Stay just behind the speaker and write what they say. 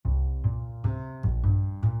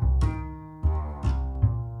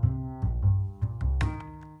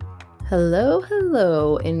Hello,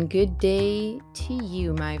 hello, and good day to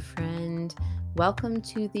you, my friend. Welcome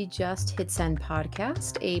to the Just Hit Send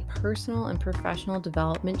podcast, a personal and professional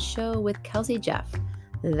development show with Kelsey Jeff.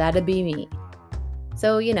 That'd be me.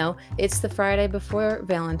 So, it's the Friday before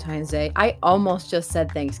Valentine's Day. I almost just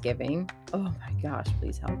said Thanksgiving. Oh my gosh,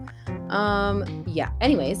 please help.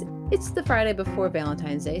 Anyways, it's the Friday before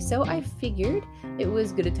Valentine's Day, so I figured it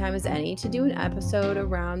was good a time as any to do an episode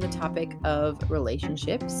around the topic of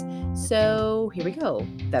relationships. So here we go.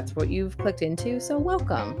 That's what you've clicked into, so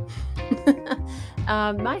welcome.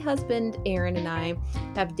 My husband, Aaron, and I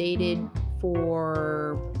have dated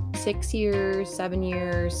for 6 years, 7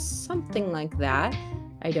 years, something like that.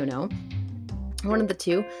 I don't know. One of the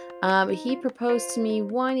two. He proposed to me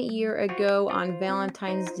 1 year ago on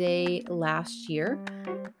Valentine's Day last year.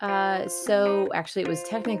 So actually, it was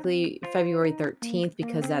technically February 13th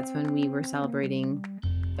because that's when we were celebrating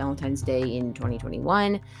Valentine's Day in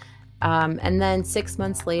 2021. And then 6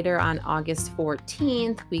 months later, on August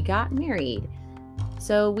 14th, we got married.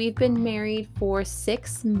 So we've been married for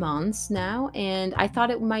 6 months now, and I thought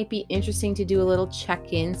it might be interesting to do a little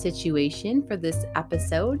check-in situation for this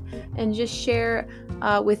episode and just share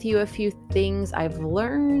with you a few things I've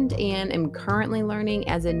learned and am currently learning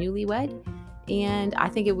as a newlywed. And I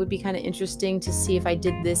think it would be kind of interesting to see if I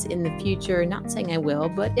did this in the future. Not saying I will,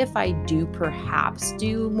 but if I do perhaps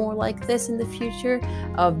do more like this in the future,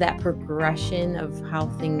 of that progression of how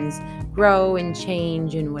things grow and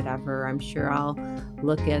change and whatever. I'm sure I'll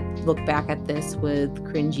look back at this with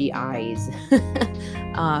cringy eyes.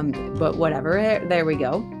 But whatever. There we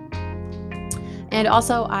go. And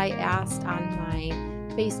also, I asked on my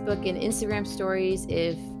Facebook and Instagram stories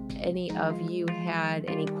if any of you had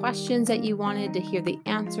any questions that you wanted to hear the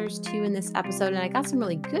answers to in this episode, and I got some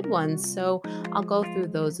really good ones, so I'll go through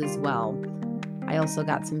those as well. I also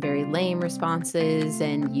got some very lame responses,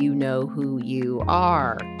 and you know who you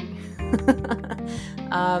are.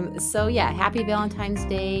 So yeah, happy Valentine's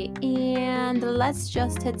Day, and let's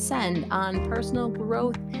just hit send on personal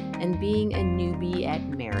growth and being a newbie at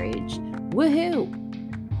marriage. Woohoo!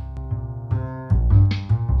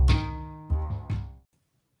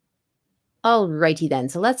 Alrighty then,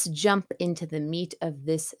 so let's jump into the meat of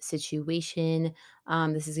this situation.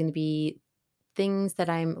 This is going to be things that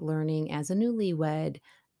I'm learning as a newlywed.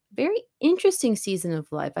 Very interesting season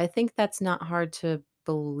of life. I think that's not hard to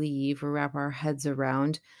believe or wrap our heads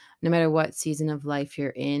around, no matter what season of life you're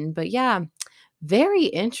in. But yeah, very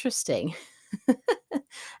interesting.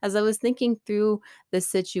 As I was thinking through the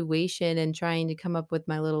situation and trying to come up with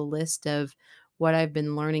my little list of what I've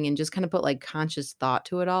been learning and just kind of put like conscious thought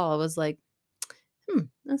to it all, I was like,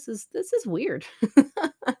 this is weird.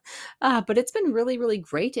 But it's been really, really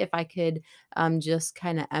great if I could just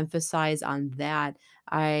kind of emphasize on that.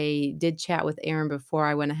 I did chat with Aaron before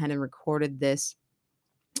I went ahead and recorded this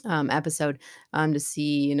episode to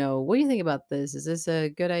see, what do you think about this? Is this a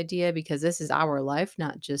good idea? Because this is our life,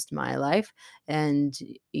 not just my life. And,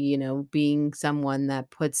 being someone that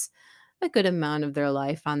puts a good amount of their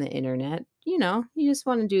life on the internet, you just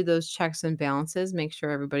want to do those checks and balances, make sure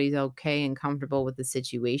everybody's okay and comfortable with the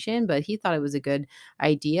situation. But he thought it was a good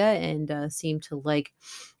idea and seemed to like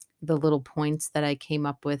the little points that I came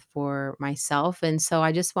up with for myself. And so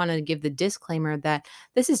I just wanted to give the disclaimer that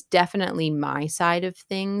this is definitely my side of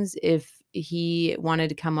things. If he wanted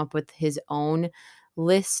to come up with his own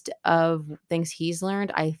list of things he's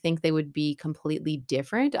learned, I think they would be completely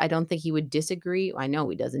different. I don't think he would disagree. I know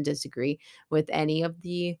he doesn't disagree with any of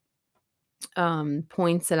the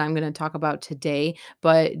points that I'm going to talk about today,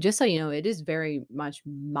 but just so you know, it is very much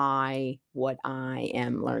what I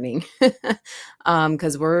am learning.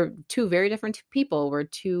 Because we're two very different people. We're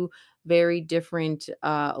two very different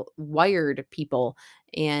wired people,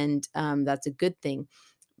 and that's a good thing.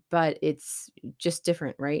 But it's just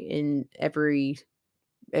different, right? In every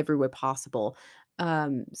way possible.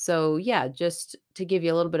 So yeah, just to give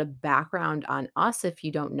you a little bit of background on us, if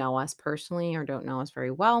you don't know us personally or don't know us very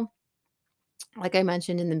well, like I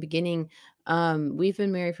mentioned in the beginning, we've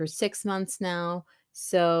been married for 6 months now.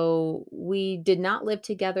 So we did not live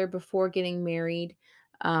together before getting married.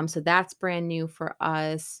 So that's brand new for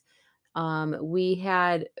us. We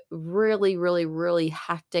had really, really, really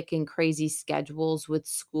hectic and crazy schedules with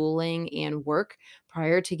schooling and work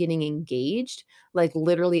prior to getting engaged, like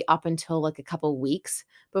literally up until like a couple weeks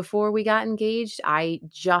before we got engaged. I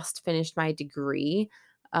just finished my degree.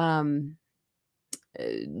 Um, uh,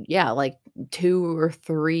 yeah, like 2 or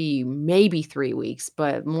 3, maybe 3 weeks,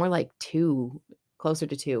 but more like 2. closer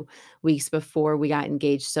to 2 weeks before we got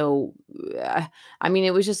engaged. So, I mean,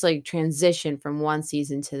 it was just like transition from one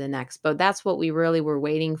season to the next. But that's what we really were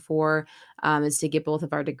waiting for, is to get both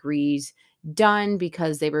of our degrees done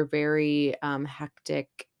because they were very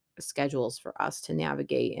hectic schedules for us to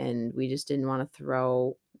navigate. And we just didn't want to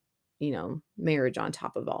throw, marriage on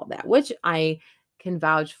top of all that, which I can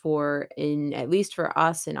vouch for in at least for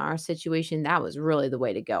us in our situation, that was really the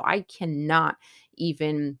way to go. I cannot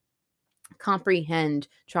even comprehend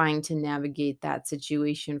trying to navigate that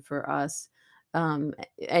situation for us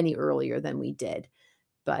any earlier than we did.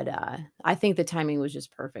 But I think the timing was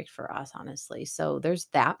just perfect for us, honestly. So there's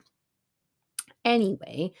that.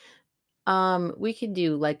 Anyway, we could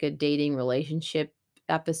do like a dating relationship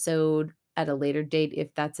episode at a later date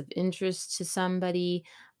if that's of interest to somebody.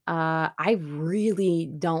 I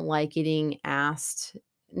really don't like getting asked,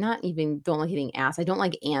 not even don't like getting asked. I don't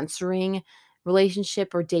like answering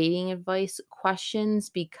relationship or dating advice questions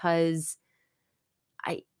because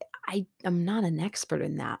I I am not an expert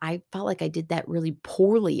in that. I felt like I did that really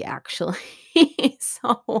poorly actually.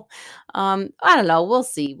 So, I don't know, we'll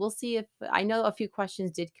see. We'll see if I know a few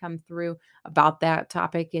questions did come through about that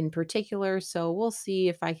topic in particular, so we'll see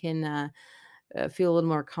if I can, feel a little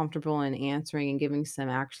more comfortable in answering and giving some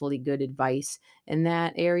actually good advice in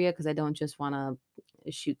that area because I don't just wanna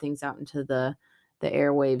shoot things out into the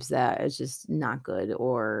airwaves that is just not good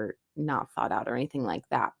or not thought out or anything like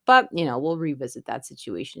that. But, we'll revisit that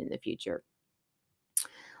situation in the future.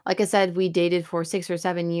 Like I said, we dated for 6 or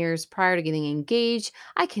 7 years prior to getting engaged.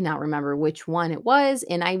 I cannot remember which one it was,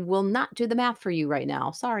 and I will not do the math for you right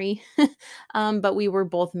now. Sorry. But we were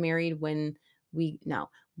both married when we no,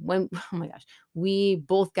 when oh my gosh, we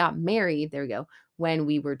both got married, there we go, when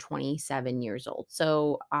we were 27 years old.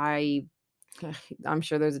 So I'm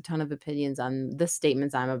sure there's a ton of opinions on the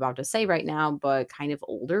statements I'm about to say right now, but kind of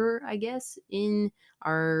older, I guess, in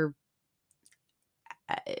our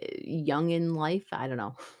young in life. I don't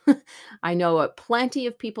know. I know plenty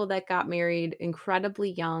of people that got married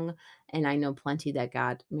incredibly young, and I know plenty that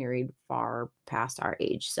got married far past our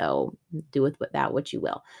age. So do with that what you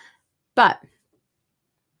will. But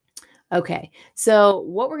okay. So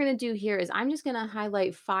what we're going to do here is I'm just going to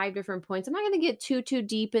highlight 5 different points. I'm not going to get too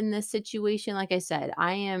deep in this situation. Like I said,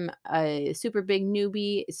 I am a super big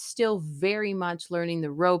newbie, still very much learning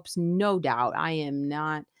the ropes, no doubt. I am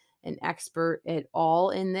not an expert at all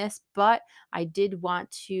in this, but I did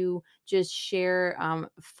want to just share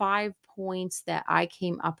 5 points that I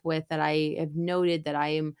came up with that I have noted that I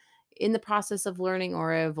am in the process of learning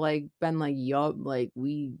or have like been like, yup, like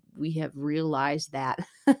we have realized that.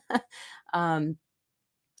 um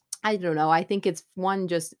I don't know. I think it's one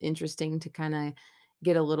just interesting to kind of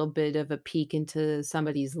get a little bit of a peek into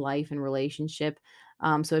somebody's life and relationship.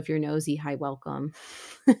 So if you're nosy, hi, welcome.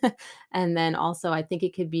 And then also, I think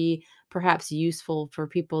it could be perhaps useful for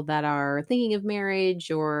people that are thinking of marriage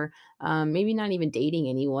or maybe not even dating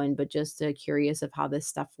anyone, but just curious of how this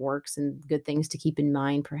stuff works and good things to keep in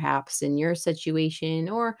mind, perhaps in your situation.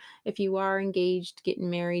 Or if you are engaged, getting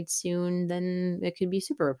married soon, then it could be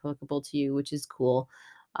super applicable to you, which is cool.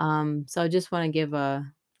 So I just want to give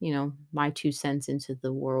my 2 cents into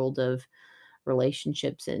the world of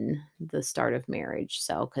relationships and the start of marriage.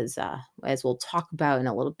 So, because as we'll talk about in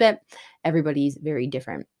a little bit, everybody's very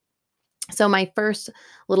different. So, my first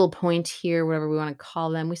little point here, whatever we want to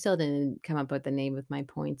call them, we still didn't come up with the name of my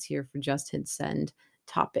points here for just hit send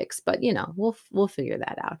topics, but we'll figure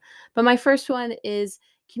that out. But my first one is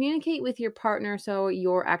communicate with your partner so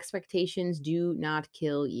your expectations do not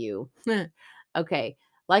kill you. Okay,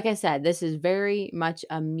 like I said, this is very much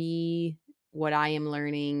a me, what I am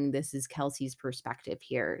learning. This is Kelsey's perspective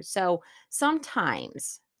here. So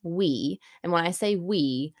sometimes and when I say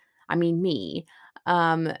we, I mean me,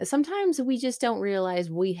 sometimes we just don't realize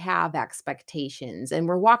we have expectations and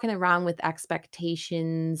we're walking around with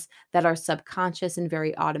expectations that are subconscious and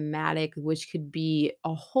very automatic, which could be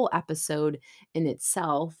a whole episode in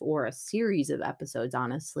itself or a series of episodes,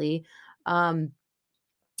 honestly. Um,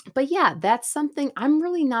 but yeah, that's something I'm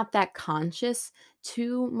really not that conscious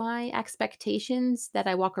to my expectations that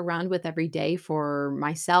I walk around with every day for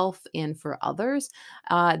myself and for others.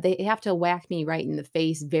 They have to whack me right in the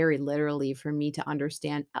face, very literally, for me to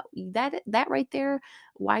understand "Oh, that right there,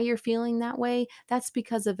 why you're feeling that way. That's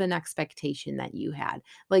because of an expectation that you had.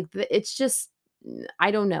 Like it's just. I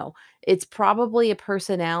don't know. It's probably a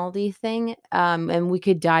personality thing. And we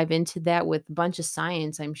could dive into that with a bunch of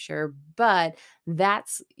science, I'm sure. But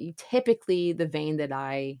that's typically the vein that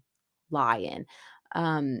I lie in.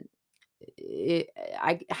 Um, it,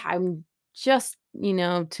 I'm just,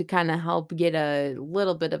 to kind of help get a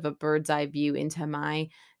little bit of a bird's eye view into my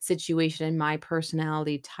situation and my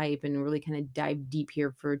personality type and really kind of dive deep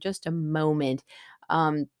here for just a moment.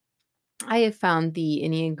 Um, I have found the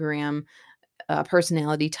Enneagram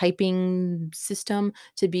personality typing system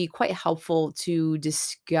to be quite helpful to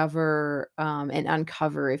discover and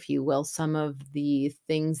uncover, if you will, some of the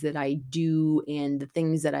things that I do and the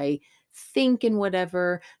things that I think and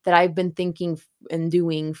whatever that I've been thinking and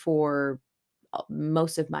doing for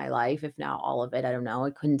most of my life, if not all of it. I don't know.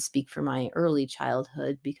 I couldn't speak for my early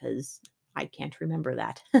childhood because I can't remember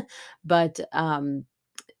that. But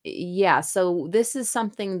yeah, so this is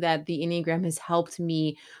something that the Enneagram has helped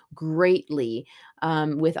me greatly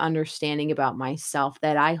with understanding about myself,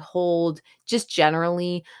 that I hold just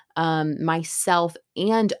generally myself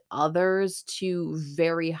and others to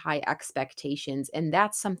very high expectations. And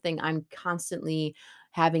that's something I'm constantly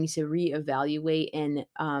having to reevaluate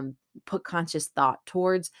and put conscious thought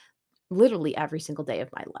towards literally every single day of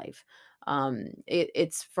my life.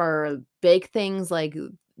 It's for big things like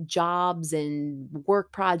jobs and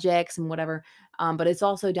work projects and whatever, but it's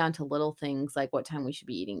also down to little things like what time we should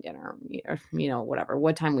be eating dinner, or, whatever,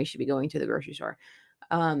 what time we should be going to the grocery store,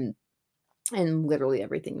 um, and literally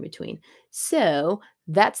everything in between. So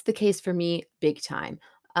that's the case for me, big time.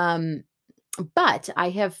 Um, but I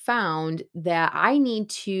have found that I need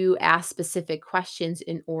to ask specific questions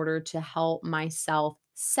in order to help myself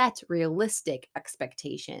set realistic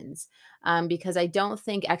expectations. Because I don't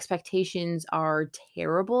think expectations are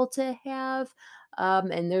terrible to have.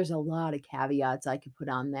 And there's a lot of caveats I could put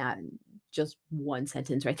on that. Just one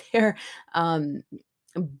sentence right there. Um,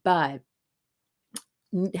 but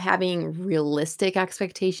having realistic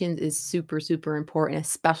expectations is super, super important,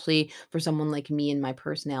 especially for someone like me and my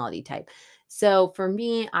personality type. So for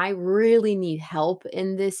me, I really need help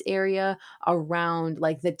in this area around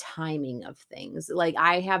like the timing of things. Like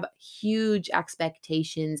I have huge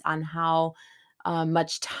expectations on how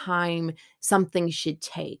much time something should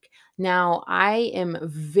take. Now, I am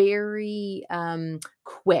very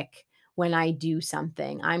quick when I do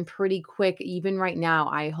something. I'm pretty quick. Even right now,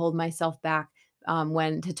 I hold myself back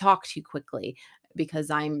when to talk too quickly because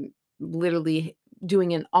I'm literally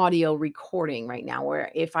doing an audio recording right now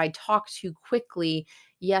where if I talk too quickly,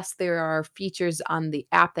 yes, there are features on the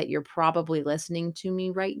app that you're probably listening to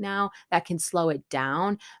me right now that can slow it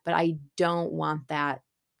down, but I don't want that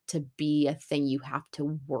to be a thing you have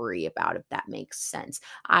to worry about, if that makes sense.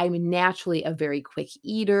 I'm naturally a very quick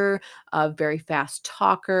eater, a very fast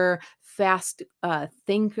talker, fast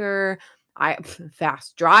thinker, I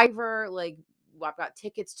fast driver, like I've got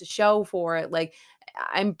tickets to show for it. Like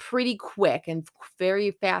I'm pretty quick and very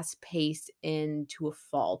fast paced into a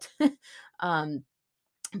fault. um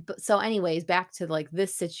but so anyways, back to like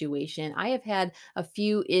this situation. I have had a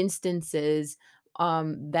few instances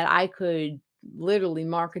that I could literally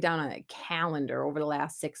mark it down on a calendar over the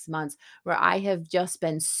last 6 months where I have just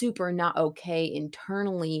been super not okay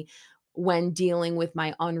internally when dealing with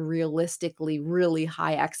my unrealistically really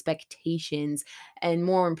high expectations, and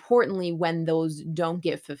more importantly when those don't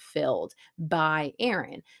get fulfilled by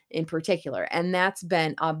Aaron in particular, and that's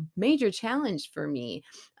been a major challenge for me.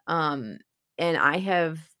 um and I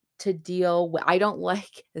have to deal with I don't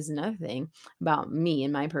like is another thing about me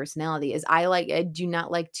and my personality is I do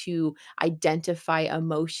not like to identify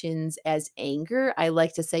emotions as anger. I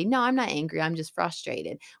like to say, "No, I'm not angry, I'm just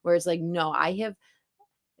frustrated." Whereas like, no, I have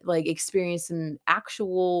like experience some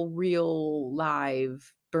actual real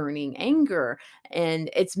live burning anger, and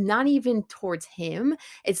it's not even towards him,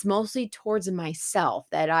 it's mostly towards myself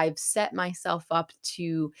that I've set myself up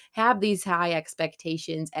to have these high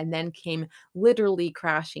expectations and then came literally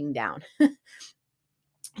crashing down.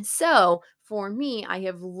 So for me, I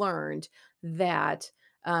have learned that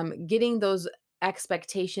getting those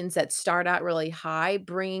expectations that start out really high,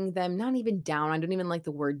 bringing them not even down. I don't even like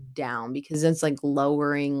the word down because it's like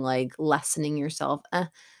lowering, like lessening yourself.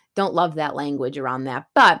 Don't love that language around that,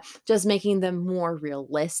 but just making them more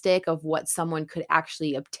realistic of what someone could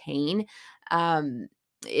actually obtain. Um,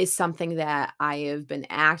 is something that I have been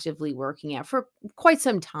actively working at for quite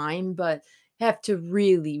some time, but have to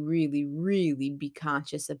really, really, really be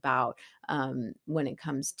conscious about when it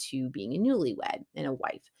comes to being a newlywed and a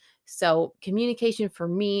wife. So, communication for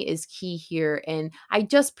me is key here. And I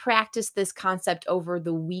just practiced this concept over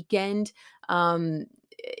the weekend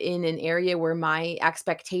in an area where my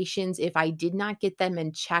expectations, if I did not get them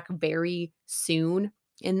in check very soon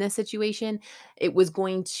in this situation, it was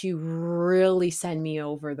going to really send me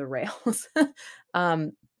over the rails.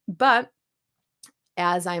 um, but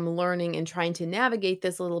as I'm learning and trying to navigate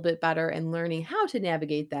this a little bit better and learning how to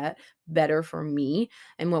navigate that better for me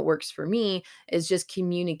and what works for me is just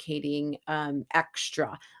communicating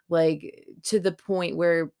extra, like to the point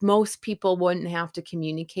where most people wouldn't have to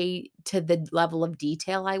communicate to the level of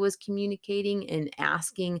detail I was communicating and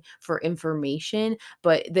asking for information.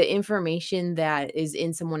 But the information that is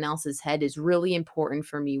in someone else's head is really important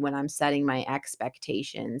for me when I'm setting my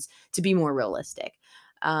expectations to be more realistic.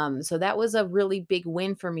 So that was a really big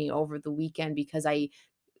win for me over the weekend because I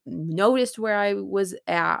noticed where I was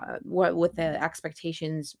at, what with the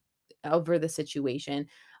expectations over the situation.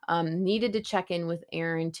 Needed to check in with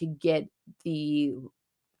Aaron to get the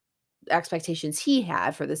expectations he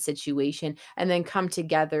had for the situation and then come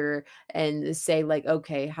together and say like,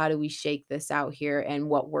 okay, how do we shake this out here and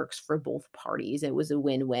what works for both parties. It was a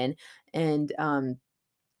win-win. And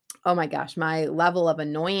oh my gosh, my level of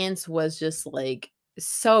annoyance was just, like,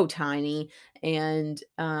 so tiny, and,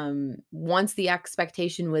 once the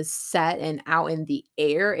expectation was set and out in the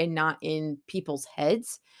air and not in people's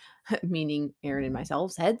heads, meaning Aaron and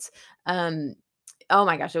myself's heads, um, oh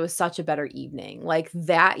my gosh, it was such a better evening. Like,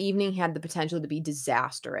 that evening had the potential to be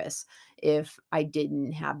disastrous if I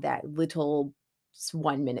didn't have that little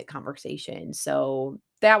 1-minute conversation, so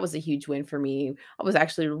that was a huge win for me. I was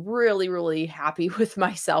actually really, really happy with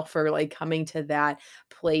myself for, like, coming to that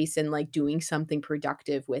place and, like, doing something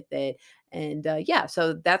productive with it, and, yeah,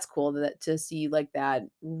 so that's cool that to see, like, that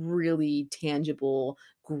really tangible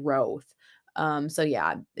growth. So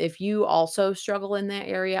yeah, if you also struggle in that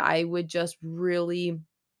area, I would just really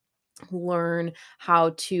learn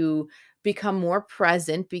how to become more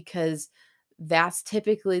present because that's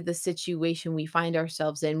typically the situation we find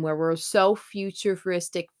ourselves in where we're so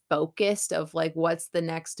futuristic focused of like what's the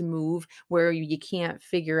next move where you can't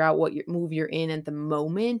figure out what your move you're in at the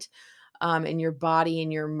moment, and your body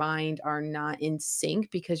and your mind are not in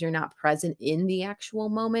sync because you're not present in the actual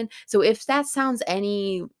moment. So if that sounds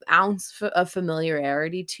any ounce of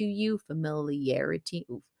familiarity, just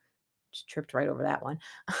tripped right over that one.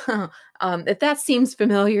 If that seems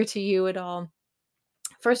familiar to you at all,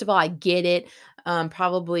 first of all, I get it.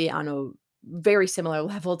 Probably on a very similar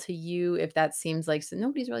level to you. If that seems like so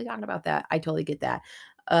nobody's really talking about that, I totally get that.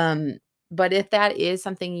 Um, but if that is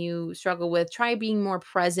something you struggle with, try being more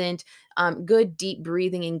present. Good deep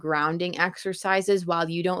breathing and grounding exercises while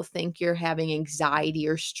you don't think you're having anxiety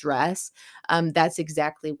or stress. That's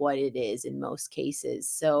exactly what it is in most cases.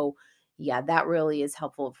 So, yeah, that really is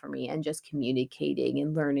helpful for me and just communicating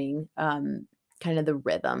and learning kind of the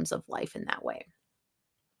rhythms of life in that way.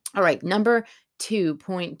 All right, number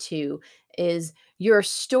 2.2 is your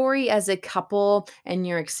story as a couple and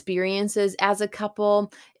your experiences as a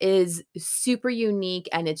couple is super unique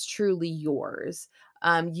and it's truly yours.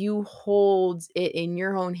 You hold it in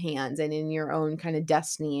your own hands and in your own kind of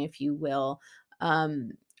destiny, if you will.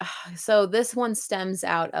 Um, so this one stems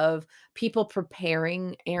out of people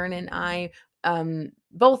preparing Aaron and I,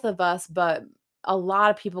 both of us, but a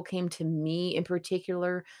lot of people came to me in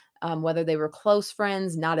particular, whether they were close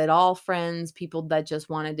friends, not at all friends, people that just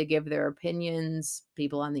wanted to give their opinions,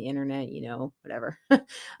 people on the internet, whatever.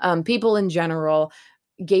 People in general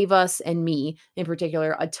gave us and me in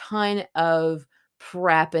particular a ton of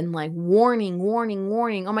prep and like warning, warning,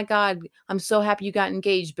 warning. Oh my God, I'm so happy you got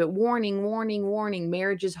engaged, but warning, warning, warning,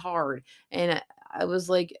 marriage is hard. And I was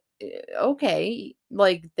like, okay,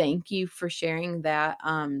 like, thank you for sharing that.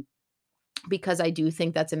 Because I do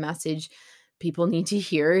think that's a message people need to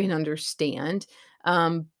hear and understand.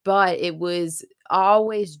 But it was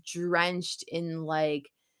always drenched in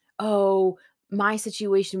like, oh, my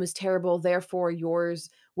situation was terrible, therefore yours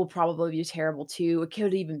will probably be terrible too. It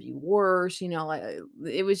could even be worse, like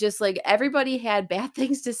it was just like everybody had bad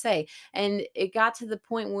things to say. And it got to the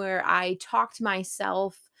point where I talked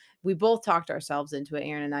myself, we both talked ourselves into it,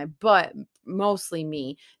 Aaron and I, but mostly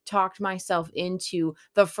me talked myself into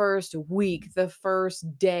the first week, the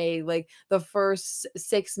first day, like the first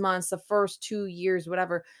 6 months, the first 2 years,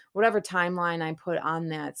 whatever timeline I put on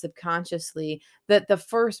that subconsciously, that the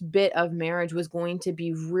first bit of marriage was going to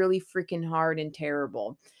be really freaking hard and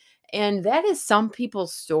terrible. And that is some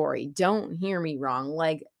people's story. Don't hear me wrong.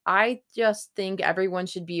 Like, I just think everyone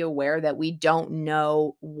should be aware that we don't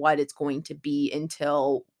know what it's going to be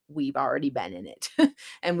until we've already been in it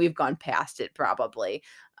and we've gone past it probably.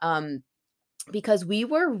 Um, because we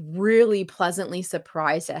were really pleasantly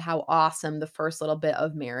surprised at how awesome the first little bit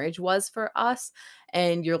of marriage was for us.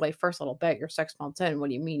 And you're like, first little bit, you're 6 months in. What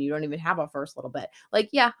do you mean? You don't even have a first little bit. Like,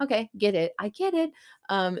 yeah, okay, get it. I get it.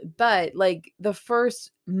 But like the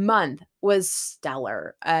first month was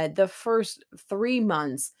stellar. The first 3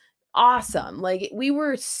 months, awesome. Like, we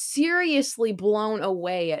were seriously blown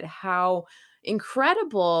away at how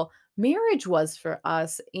incredible marriage was for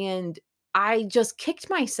us, and I just kicked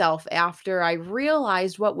myself after I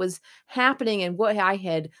realized what was happening and what I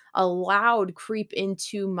had allowed creep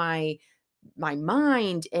into my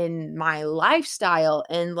mind and my lifestyle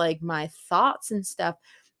and, like, my thoughts and stuff,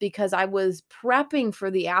 because I was prepping for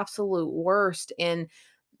the absolute worst, and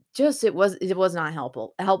just it was not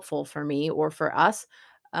helpful for me or for us.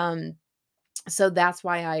 Um, so that's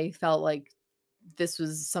why I felt like this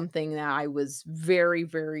was something that I was very,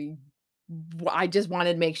 very I just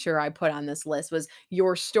wanted to make sure I put on this list was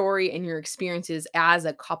your story and your experiences as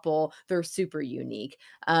a couple. They're super unique.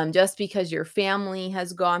 Just because your family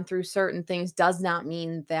has gone through certain things does not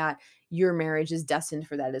mean that your marriage is destined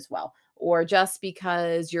for that as well. Or just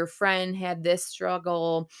because your friend had this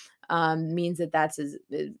struggle means that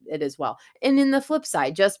it as well. And in the flip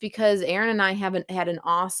side, just because Aaron and I haven't had an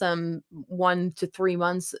awesome 1 to 3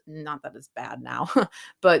 months, not that it's bad now,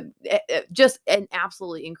 but just an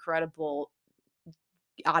absolutely incredible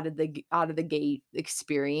out of the gate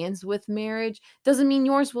experience with marriage doesn't mean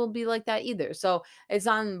yours will be like that either. So it's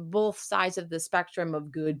on both sides of the spectrum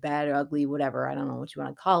of good, bad, or ugly, whatever. I don't know what you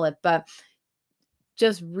want to call it, but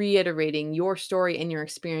just reiterating your story and your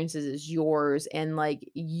experiences is yours, and like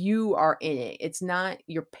you are in it. It's not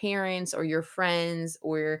your parents or your friends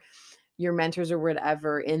or your mentors or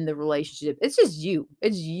whatever in the relationship. It's just you.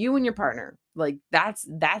 It's you and your partner. Like that's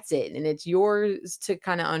it. And it's yours to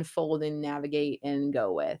kind of unfold and navigate and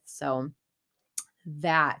go with. So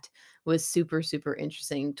that was super, super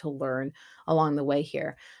interesting to learn along the way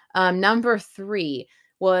here. Number three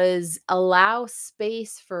was allow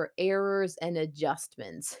space for errors and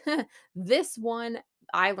adjustments. This one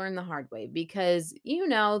I learned the hard way because,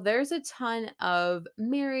 there's a ton of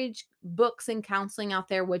marriage books and counseling out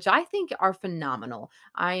there, which I think are phenomenal.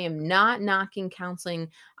 I am not knocking counseling.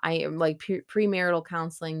 I am like premarital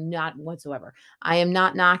counseling, not whatsoever. I am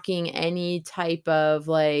not knocking any type of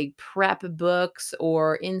like prep books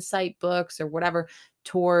or insight books or whatever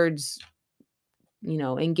towards,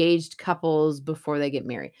 engaged couples before they get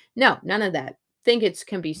married. No, none of that. Think it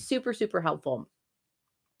can be super, super helpful.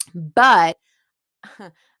 But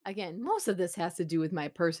again, most of this has to do with my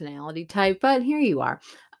personality type, but here you are.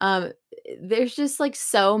 There's just like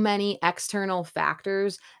so many external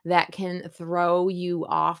factors that can throw you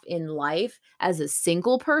off in life as a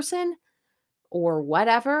single person or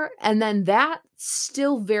whatever. And then that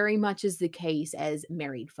still very much is the case as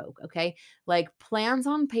married folk. Okay. Like plans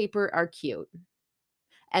on paper are cute.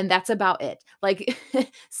 And that's about it. Like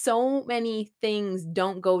so many things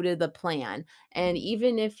don't go to the plan. And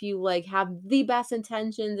even if you like have the best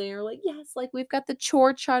intentions and you're like, yes, like we've got the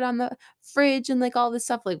chore chart on the fridge and like all this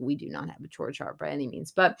stuff, like we do not have a chore chart by any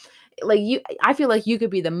means. But like I feel like you could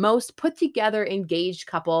be the most put together engaged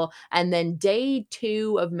couple. And then day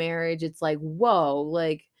two of marriage, it's like, whoa,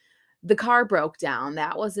 like the car broke down.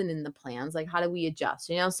 That wasn't in the plans. Like, how do we adjust?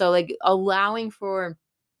 So like allowing for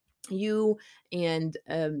you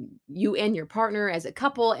you and your partner as a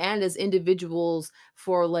couple and as individuals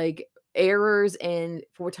for like errors and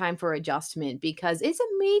for time for adjustment, because it's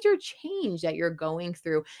a major change that you're going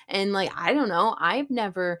through. And like I don't know, I've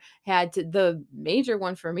never had to the major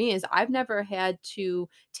one for me is I've never had to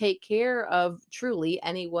take care of truly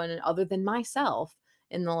anyone other than myself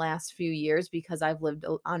in the last few years because I've lived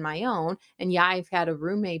on my own. And yeah, I've had a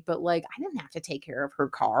roommate, but like I didn't have to take care of her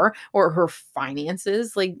car or her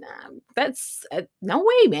finances. Like that's no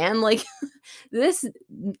way, man. Like this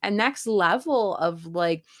a next level of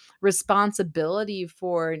like responsibility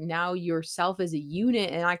for now yourself as a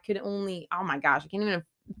unit. And I could only, oh my gosh, I can't even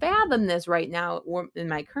fathom this right now or in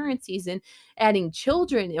my current season, adding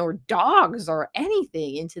children or dogs or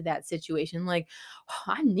anything into that situation. Like,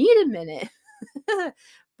 I need a minute.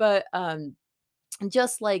 But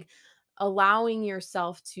just like allowing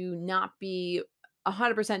yourself to not be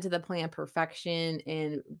 100% to the plan perfection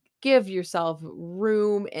and give yourself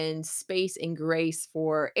room and space and grace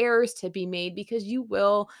for errors to be made, because you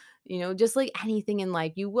will, just like anything in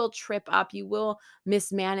life, you will trip up, you will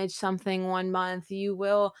mismanage something 1 month, you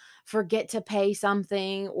will forget to pay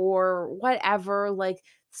something or whatever. Like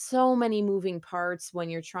so many moving parts when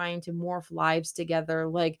you're trying to morph lives together.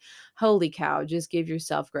 Like, holy cow, just give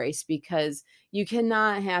yourself grace, because you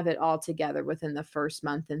cannot have it all together within the first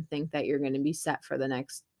month and think that you're going to be set for the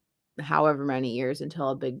next however many years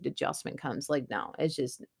until a big adjustment comes. Like, no, it's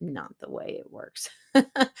just not the way it works.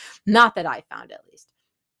 Not that I found, at least.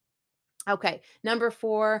 Okay, number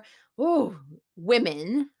four. Ooh,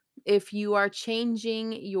 women, if you are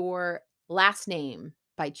changing your last name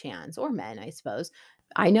by chance, or men, I suppose,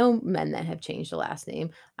 I know men that have changed the last name.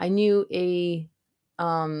 I knew a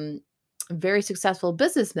um very successful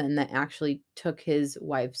businessman that actually took his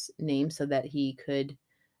wife's name so that he could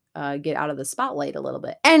get out of the spotlight a little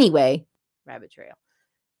bit. Anyway, rabbit trail.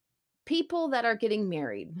 People that are getting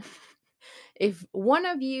married. If one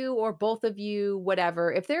of you or both of you,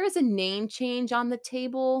 whatever, if there is a name change on the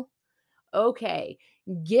table, okay,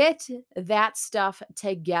 get that stuff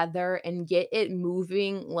together and get it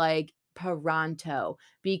moving like pronto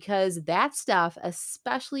because that stuff,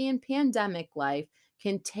 especially in pandemic life,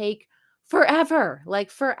 can take forever, like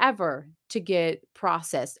forever to get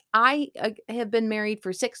processed. I have been married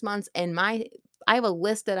for 6 months and my I have a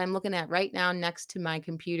list that I'm looking at right now next to my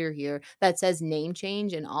computer here that says name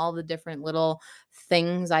change and all the different little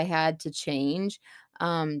things I had to change.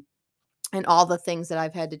 Um and all the things that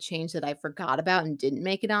I've had to change that I forgot about and didn't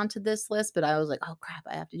make it onto this list, but I was like, "Oh crap,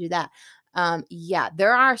 I have to do that." Yeah,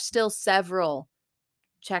 there are still several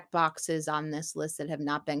check boxes on this list that have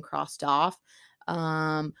not been crossed off.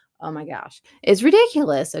 Oh my gosh, it's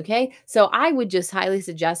ridiculous. Okay. So I would just highly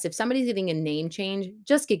suggest if somebody's getting a name change,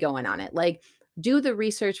 just get going on it. Like, do the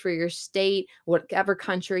research for your state, whatever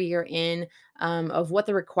country you're in, of what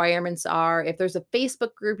the requirements are. If there's a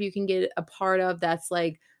Facebook group you can get a part of that's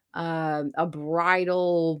like a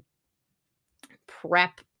bridal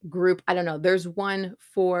prep group. I don't know. There's one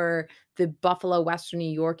for the Buffalo, Western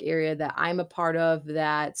New York area that I'm a part of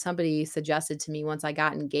that somebody suggested to me once I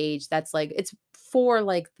got engaged. That's like it's for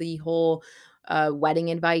like the whole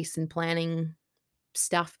wedding advice and planning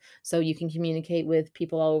stuff. So you can communicate with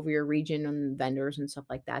people all over your region and vendors and stuff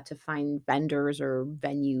like that to find vendors or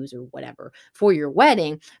venues or whatever for your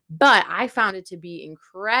wedding. But I found it to be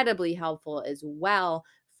incredibly helpful as well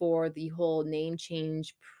for the whole name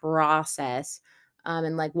change process.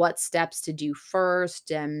 And like what steps to do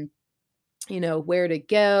first and where to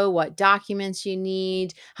go, what documents you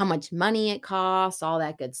need, how much money it costs, all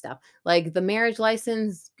that good stuff. Like the marriage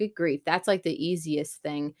license, good grief, that's like the easiest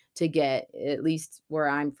thing to get, at least where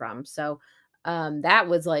I'm from. So that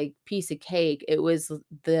was like piece of cake. It was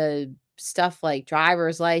the stuff like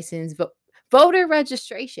driver's license, voter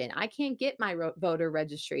registration. I can't get my voter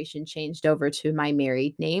registration changed over to my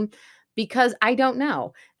married name because I don't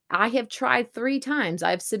know. I have tried 3 times.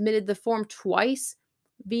 I've submitted the form twice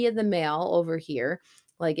via the mail over here,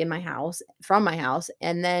 like in my house, from my house,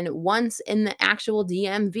 and then once in the actual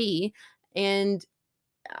DMV. And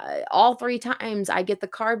all 3 times I get the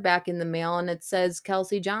card back in the mail and it says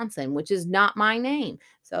Kelsey Johnson, which is not my name.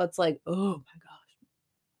 So it's like, oh my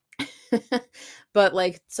but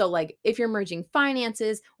like, so like if you're merging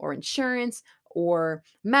finances or insurance or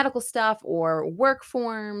medical stuff or work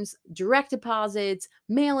forms, direct deposits,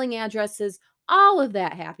 mailing addresses, all of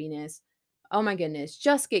that happiness. Oh my goodness,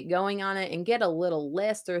 just get going on it and get a little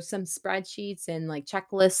list or some spreadsheets and like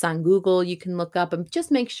checklists on Google you can look up and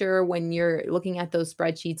just make sure when you're looking at those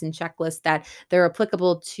spreadsheets and checklists that they're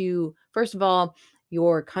applicable to, first of all,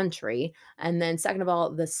 your country, and then second of all,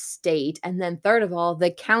 the state, and then third of all,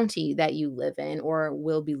 the county that you live in or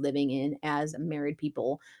will be living in as married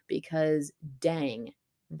people, because dang,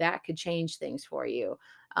 that could change things for you.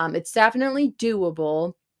 It's definitely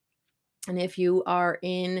doable. And if you are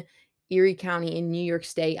in Erie County in New York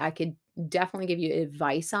State, I could definitely give you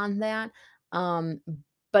advice on that. Um,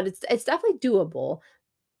 but it's definitely doable,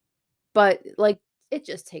 but like it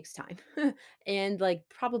just takes time and like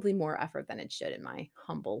probably more effort than it should in my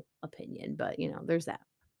humble opinion, but there's that.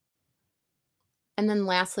 And then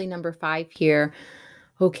lastly, number 5 here.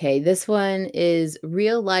 Okay, this one is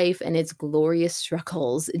real life and its glorious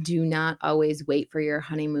struggles do not always wait for your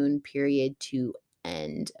honeymoon period to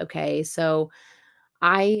end. Okay, so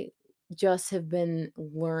I just have been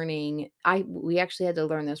learning. I We actually had to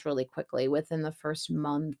learn this really quickly within the first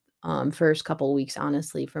month, first couple weeks,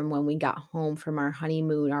 honestly, from when we got home from our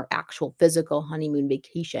honeymoon, our actual physical honeymoon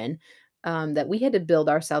vacation, that we had to build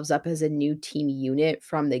ourselves up as a new team unit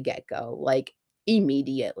from the get-go, like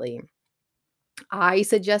immediately. I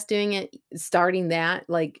suggest doing it starting that,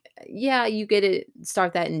 like, yeah, you get it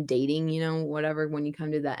start that in dating, whatever, when you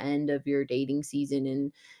come to the end of your dating season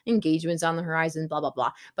and engagements on the horizon, blah, blah,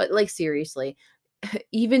 blah. But, like, seriously,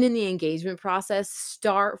 even in the engagement process,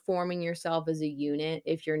 start forming yourself as a unit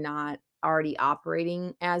if you're not already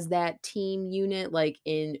operating as that team unit, like,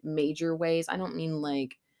 in major ways. I don't mean,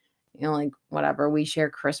 like, like, whatever, we share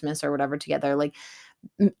Christmas or whatever together, like,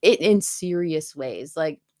 it in serious ways,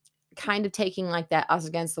 like kind of taking, like, that us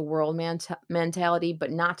against the world mentality, but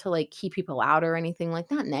not to, like, keep people out or anything, like,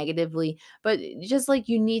 not negatively, but just, like,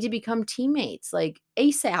 you need to become teammates, like,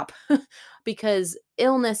 ASAP, because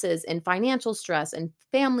illnesses and financial stress and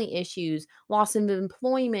family issues, loss of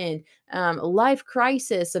employment, life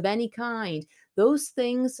crisis of any kind, those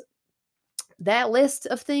things, that list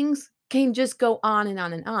of things can just go on and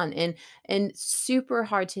on and on, and super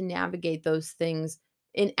hard to navigate those things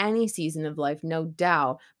in any season of life, no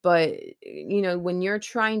doubt. But when you're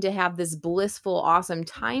trying to have this blissful, awesome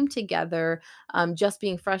time together, just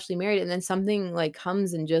being freshly married, and then something like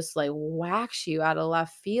comes and just like whacks you out of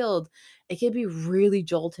left field, it can be really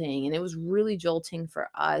jolting. And it was really jolting for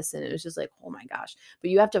us. And it was just like, oh my gosh. But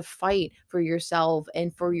you have to fight for yourself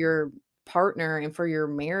and for your partner and for your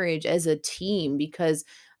marriage as a team, because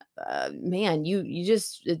man, you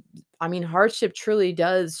just I mean, hardship truly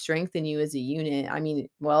does strengthen you as a unit. I mean,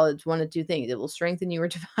 well, it's one of two things: it will strengthen you or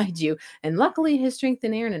divide you, and luckily it has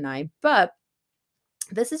strengthened Aaron and I. But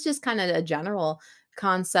this is just kind of a general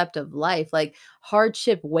concept of life. Like,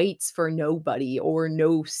 hardship waits for nobody or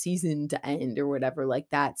no season to end or whatever like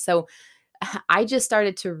that. So I just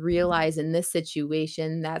started to realize in this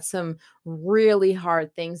situation that some really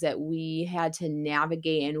hard things that we had to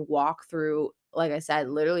navigate and walk through, like I said,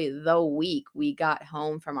 literally the week we got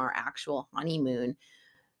home from our actual honeymoon,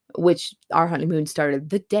 which our honeymoon started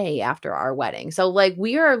the day after our wedding. So, like,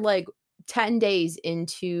 we are like 10 days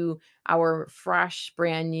into our fresh,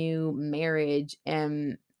 brand new marriage,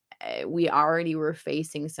 and we already were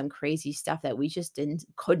facing some crazy stuff that we just we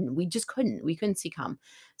couldn't see come.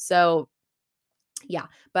 So, yeah,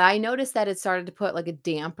 but I noticed that it started to put, like, a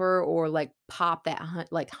damper or, like, pop that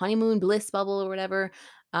like, honeymoon bliss bubble or whatever,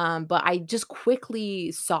 but I just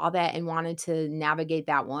quickly saw that and wanted to navigate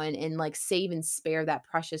that one and, like, save and spare that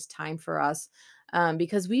precious time for us,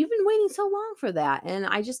 because we've been waiting so long for that, and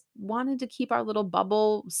I just wanted to keep our little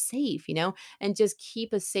bubble safe, and just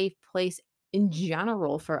keep a safe place in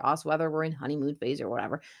general for us, whether we're in honeymoon phase or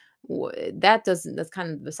whatever. That's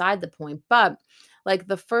kind of beside the point, but like,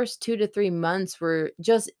 the first 2 to 3 months were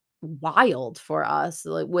just wild for us,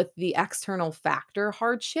 like, with the external factor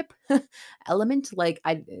hardship element, like,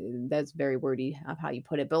 that's very wordy of how you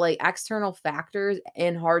put it, but, like, external factors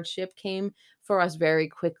and hardship came for us very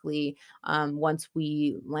quickly, once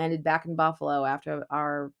we landed back in Buffalo after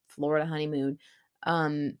our Florida honeymoon,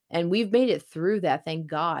 and we've made it through that, thank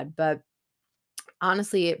God. But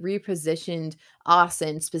honestly, it repositioned us,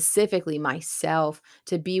 and specifically myself,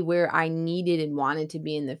 to be where I needed and wanted to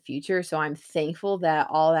be in the future. So I'm thankful that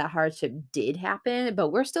all that hardship did happen, but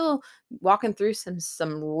we're still walking through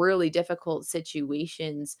some really difficult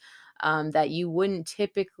situations, that you wouldn't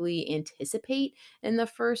typically anticipate in the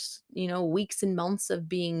first, weeks and months of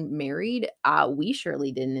being married. We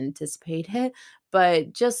surely didn't anticipate it.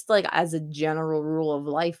 But just like as a general rule of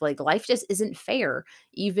life, like, life just isn't fair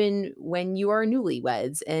even when you are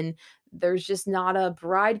newlyweds, and there's just not a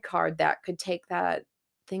bride card that could take that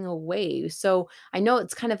thing away. So I know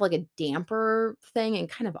it's kind of like a damper thing, and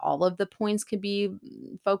kind of all of the points could be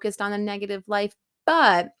focused on a negative life,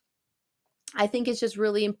 but I think it's just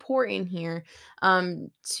really important here,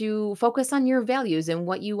 to focus on your values and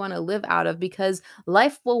what you want to live out of, because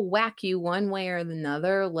life will whack you one way or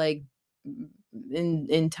another, like,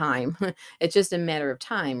 in time. It's just a matter of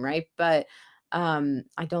time, right? But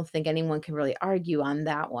I don't think anyone can really argue on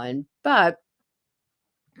that one. But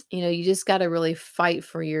you just got to really fight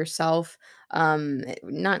for yourself,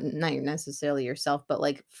 not necessarily yourself, but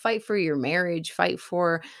like fight for your marriage, fight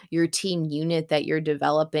for your team unit that you're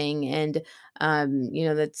developing, and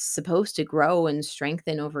that's supposed to grow and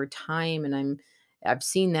strengthen over time. And I've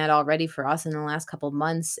seen that already for us in the last couple of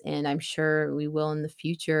months, and I'm sure we will in the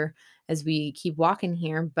future as we keep walking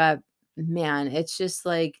here. But man, it's just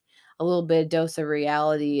like a little bit dose of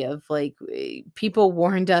reality of, like, people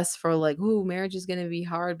warned us for, like, "Ooh, marriage is gonna be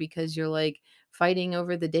hard because you're, like, fighting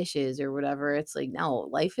over the dishes or whatever." It's like, no,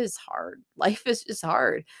 life is hard. Life is just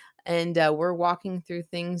hard, and, we're walking through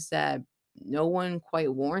things that no one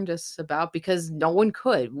quite warned us about, because no one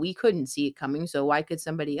could. We couldn't see it coming, so why could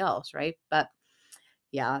somebody else, right? But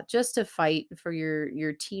yeah, just to fight for your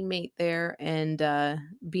teammate there, and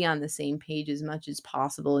be on the same page as much as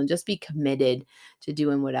possible, and just be committed to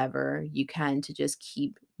doing whatever you can to just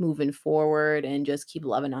keep moving forward and just keep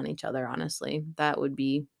loving on each other, honestly. That would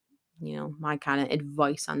be, my kind of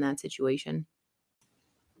advice on that situation.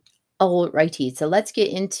 Alrighty, so let's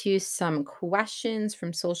get into some questions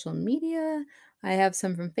from social media. I have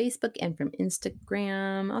some from Facebook and from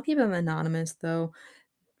Instagram. I'll keep them anonymous though,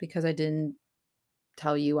 because I didn't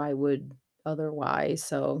tell you I would otherwise.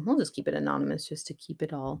 So we'll just keep it anonymous just to keep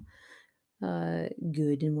it all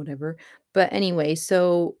good and whatever. But anyway,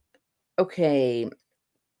 so okay,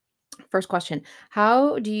 first question.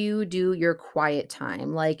 How do you do your quiet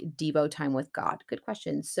time, like Devo time with God? Good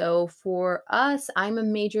question. So for us, I'm a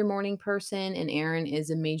major morning person and Aaron is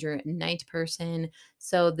a major night person.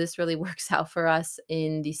 So this really works out for us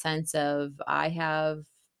in the sense of I have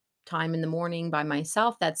time in the morning by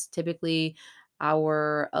myself. That's typically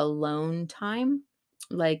our alone time.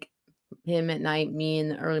 Like him at night, me in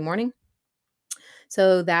the early morning.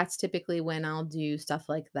 So that's typically when I'll do stuff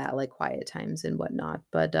like that, like quiet times and whatnot.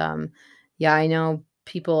 But yeah, I know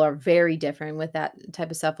people are very different with that type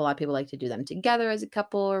of stuff. A lot of people like to do them together as a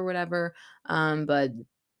couple or whatever. But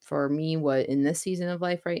for me, what in this season of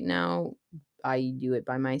life right now, I do it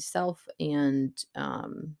by myself and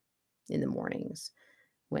in the mornings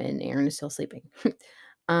when Aaron is still sleeping.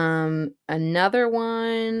 Another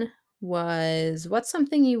one was what's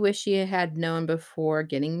something you wish you had known before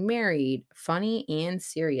getting married? Funny and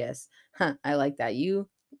serious. Huh, I like that. You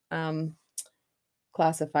um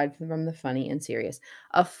classified from the funny and serious.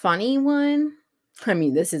 A funny one, I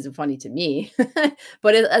mean, this isn't funny to me,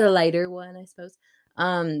 but a lighter one, I suppose.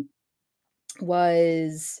 Um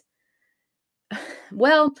was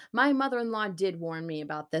well, my mother-in-law did warn me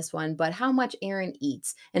about this one, but how much Aaron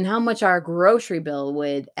eats and how much our grocery bill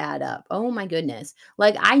would add up. Oh my goodness.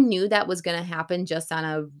 Like I knew that was going to happen just on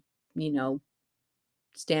a, you know,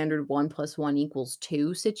 standard 1 plus 1 equals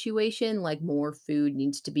 2 situation, like more food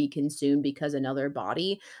needs to be consumed because another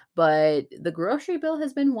body, but the grocery bill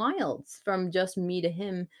has been wild from just me to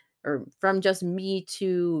him or from just me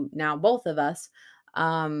to now both of us.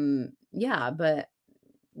 Yeah, but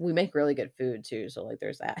we make really good food too, so, like,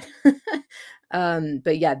 there's that.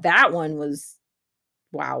 But yeah, that one was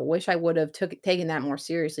wow, wish I would've taken that more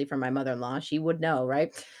seriously from my mother-in-law, she would know,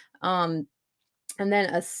 right? Um, and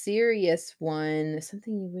then a serious one,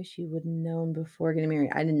 something you wish you would known before getting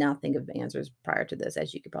married. I did not think of answers prior to this,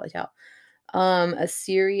 as you could probably tell. A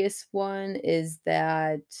serious one is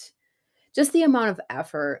that just the amount of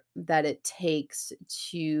effort that it takes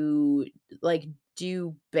to, like,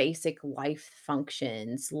 do basic life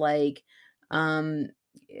functions, like, um,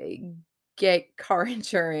 eh, get car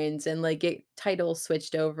insurance and, like, get title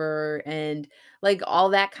switched over and, like, all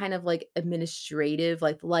that kind of, like, administrative,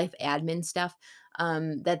 like, life admin stuff,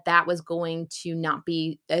 that was going to not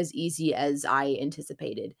be as easy as I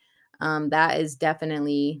anticipated. That is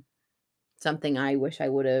definitely something I wish I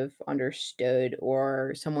would've understood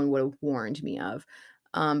or someone would've warned me of.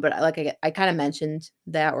 But like I kinda mentioned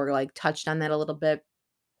that or, like, touched on that a little bit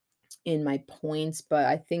in my points, but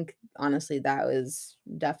I think honestly that was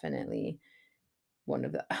definitely one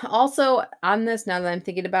of the also on this, now that I'm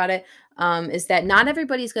thinking about it, is that not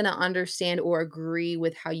everybody's gonna understand or agree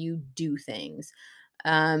with how you do things.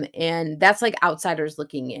 And that's like outsiders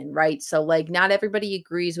looking in, right? So like not everybody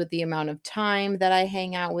agrees with the amount of time that I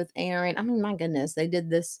hang out with Aaron. I mean, my goodness, they did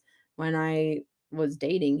this when I was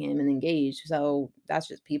dating him and engaged. So that's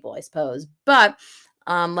just people, I suppose. But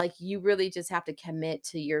like you really just have to commit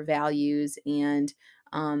to your values and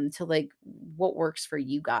to like what works for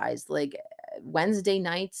you guys. Like Wednesday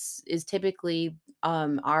nights is typically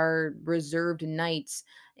our reserved nights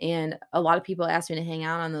and a lot of people ask me to hang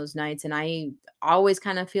out on those nights and I always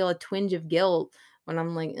kind of feel a twinge of guilt when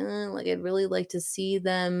I'm like I'd really like to see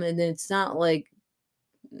them and then it's not like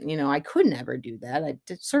I could never do that.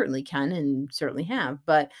 Certainly can and certainly have,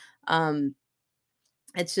 but um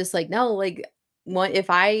it's just like, no, like, what if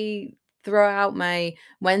I throw out my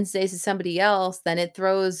Wednesdays to somebody else, then it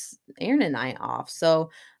throws Aaron and I off. So,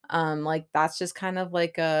 like, that's just kind of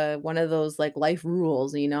like one of those like life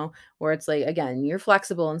rules, where it's like, again, you're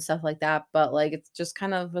flexible and stuff like that, but like, it's just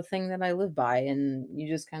kind of a thing that I live by, and you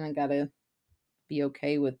just kind of gotta be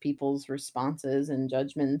okay with people's responses and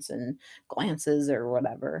judgments and glances or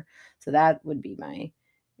whatever. So that would be my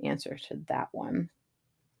answer to that one.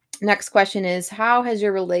 Next question is how has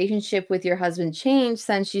your relationship with your husband changed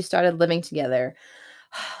since you started living together?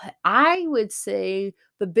 I would say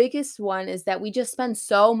the biggest one is that we just spend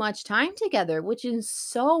so much time together, which is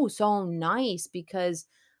so nice because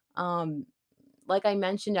um like I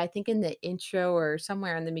mentioned, I think in the intro or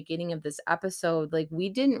somewhere in the beginning of this episode, like we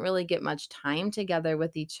didn't really get much time together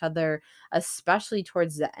with each other, especially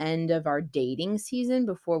towards the end of our dating season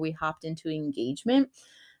before we hopped into engagement.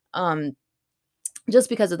 Um, just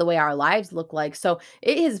because of the way our lives look like. So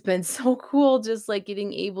it has been so cool just like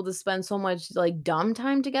getting able to spend so much like dumb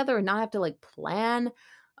time together and not have to like plan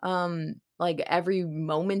like every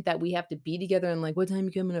moment that we have to be together and like what time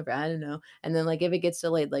you coming over? I don't know. And then like if it gets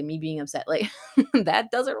delayed, like me being upset, like that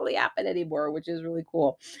doesn't really happen anymore, which is really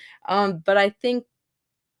cool. But I think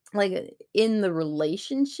in the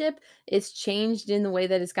relationship, it's changed in the way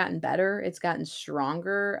that it's gotten better, it's gotten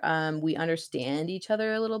stronger, we understand each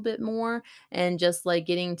other a little bit more, and just, like,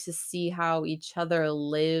 getting to see how each other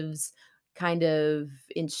lives kind of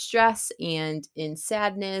in stress and in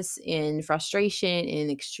sadness, in frustration, in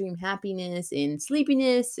extreme happiness, in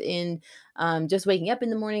sleepiness, in, just waking up in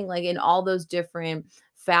the morning, like, in all those different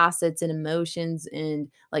facets and emotions and,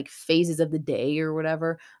 like, phases of the day or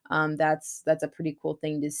whatever. That's a pretty cool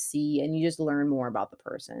thing to see, and you just learn more about the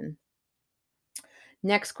person.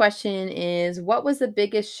 Next question is, what was the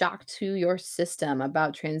biggest shock to your system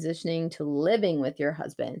about transitioning to living with your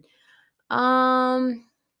husband? Um,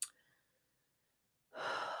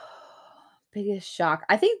 biggest shock.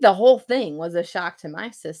 I think the whole thing was a shock to my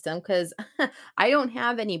system because I don't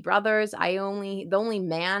have any brothers. The only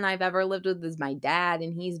man I've ever lived with is my dad,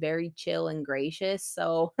 and he's very chill and gracious.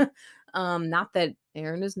 So, not that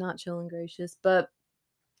Aaron is not chill and gracious, but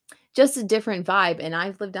just a different vibe, and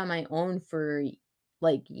I've lived on my own for,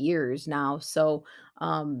 like, years now, so,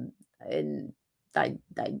 and I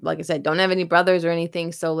like I said, don't have any brothers or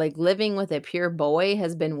anything, so, like, living with a pure boy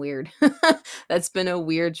has been weird. That's been a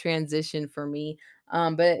weird transition for me,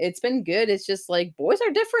 but it's been good, it's just, like, boys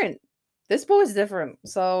are different. This boy's different,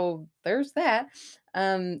 so there's that.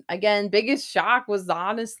 Again, biggest shock was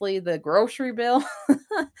honestly the grocery bill.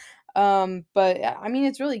 But, I mean,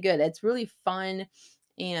 it's really good, it's really fun,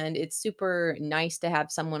 and it's super nice to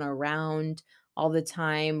have someone around all the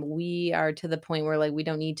time. We are to the point where like we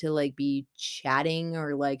don't need to like be chatting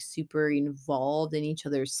or like super involved in each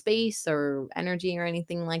other's space or energy or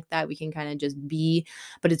anything like that. We can kind of just be,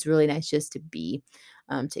 but it's really nice just to be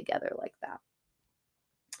together like that.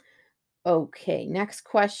 Okay, next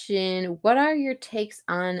question. What are your takes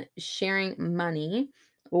on sharing money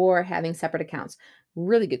or having separate accounts?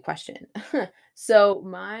 Really good question. So,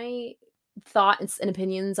 my thoughts and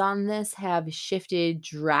opinions on this have shifted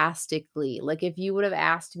drastically. Like, if you would have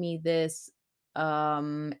asked me this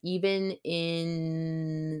even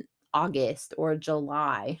in August or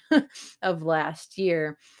July of last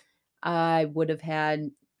year, I would have had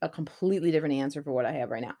a completely different answer for what I have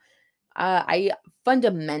right now. I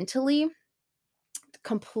fundamentally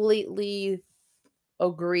completely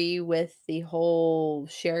agree with the whole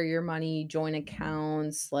share your money, joint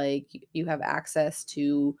accounts, like you have access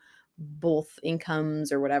to both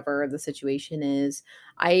incomes or whatever the situation is.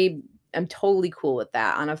 I am totally cool with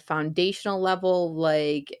that on a foundational level,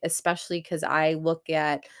 like especially because I look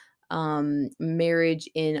at marriage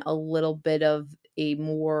in a little bit of a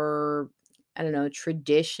more I don't know,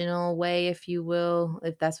 traditional way, if you will,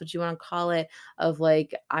 if that's what you want to call it, of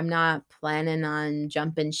like, I'm not planning on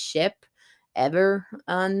jumping ship ever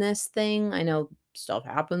on this thing. I know stuff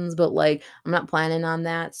happens, but like I'm not planning on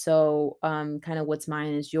that. So kind of what's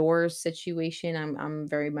mine is yours situation. I'm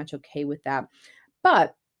very much okay with that.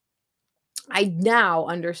 But I now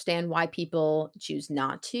understand why people choose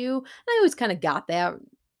not to. I always kind of got that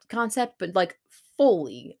concept, but like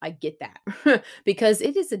fully, I get that because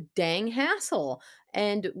it is a dang hassle.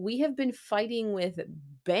 And we have been fighting with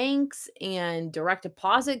banks and direct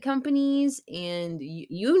deposit companies and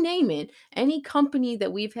you name it, any company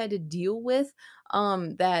that we've had to deal with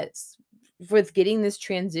that's with getting this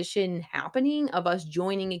transition happening of us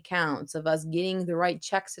joining accounts, of us getting the right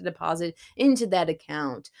checks to deposit into that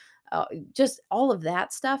account, uh, just all of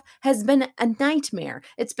that stuff has been a nightmare.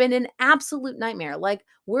 It's been an absolute nightmare. Like,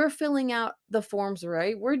 we're filling out the forms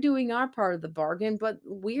right, we're doing our part of the bargain, but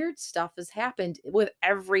weird stuff has happened with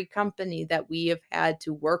every company that we have had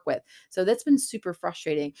to work with. So that's been super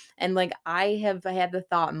frustrating. And like, I have had the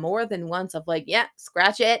thought more than once of like, yeah,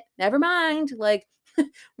 scratch it, never mind. Like,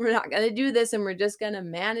 we're not going to do this and we're just going to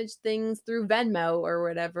manage things through Venmo or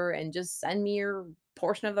whatever and just send me your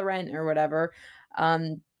portion of the rent or whatever.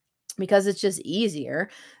 Um, because it's just easier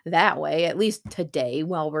that way, at least today,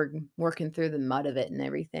 while we're working through the mud of it and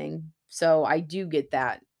everything. So I do get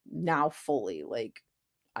that now fully. Like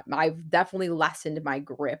I've definitely lessened my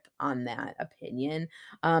grip on that opinion.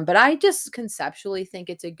 But I just conceptually think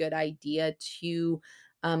it's a good idea to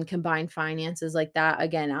combine finances like that.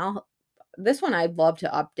 Again, I'll this one I'd love to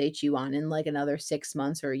update you on in like another 6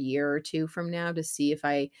 months or a year or two from now to see if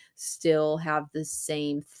I still have the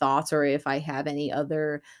same thoughts or if I have any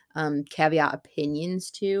other caveat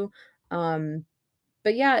opinions too. Um,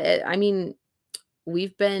 but yeah, I mean,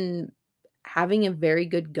 we've been having a very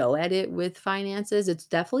good go at it with finances. It's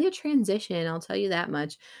definitely a transition, I'll tell you that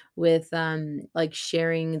much, with like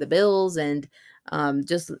sharing the bills and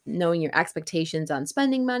just knowing your expectations on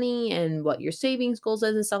spending money and what your savings goals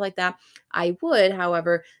is and stuff like that. I would,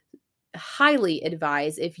 however, highly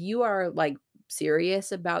advise if you are like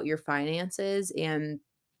serious about your finances and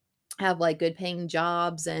have like good paying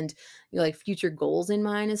jobs and like future goals in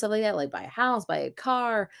mind and stuff like that, like buy a house, buy a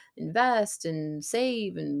car, invest and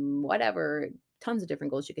save and whatever. Tons of different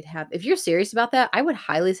goals you could have. If you're serious about that, I would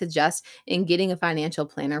highly suggest in getting a financial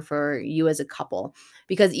planner for you as a couple,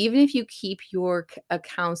 because even if you keep your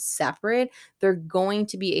accounts separate, they're going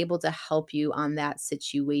to be able to help you on that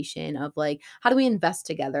situation of like, how do we invest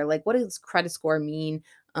together? Like, what does credit score mean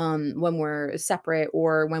when we're separate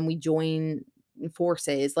or when we join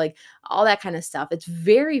forces? Like, all that kind of stuff. It's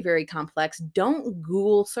very, very complex. Don't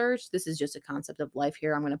Google search. This is just a concept of life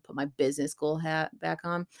here. I'm going to put my business goal hat back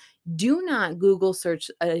on. Do not Google search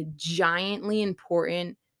a giantly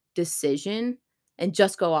important decision and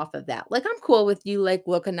just go off of that. Like, I'm cool with you like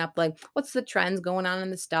looking up like what's the trends going on in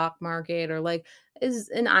the stock market, or like is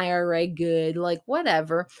an IRA good, like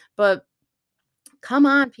whatever. But come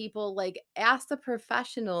on, people, like ask the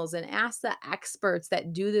professionals and ask the experts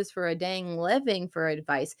that do this for a dang living for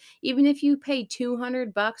advice. Even if you pay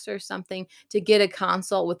 200 bucks or something to get a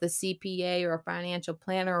consult with a CPA or a financial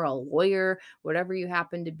planner or a lawyer, whatever you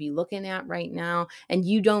happen to be looking at right now, and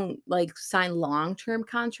you don't like sign long-term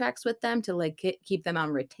contracts with them to like keep them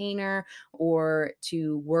on retainer or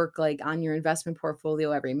to work like on your investment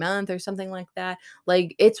portfolio every month or something like that,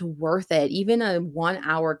 like it's worth it. Even a 1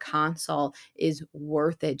 hour consult is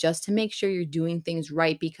worth it just to make sure you're doing things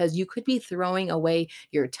right, because you could be throwing away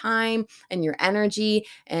your time and your energy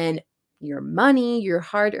and your money, your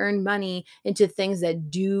hard earned money, into things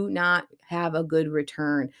that do not have a good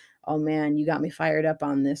return. Oh man, you got me fired up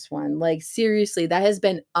on this one. Like, seriously, that has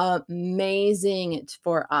been amazing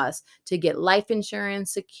for us to get life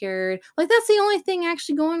insurance secured. Like, that's the only thing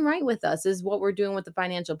actually going right with us is what we're doing with the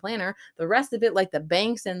financial planner. The rest of it, like the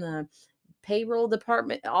banks and the payroll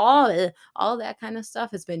department, all that kind of stuff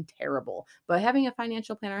has been terrible. But having a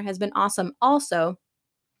financial planner has been awesome. Also,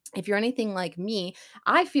 if you're anything like me,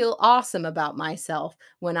 I feel awesome about myself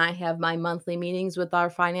when I have my monthly meetings with our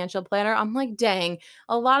financial planner. I'm like, dang,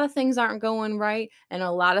 a lot of things aren't going right and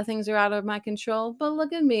a lot of things are out of my control, but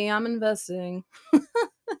look at me, I'm investing.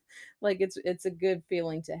 Like, it's a good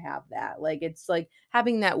feeling to have that. Like, it's like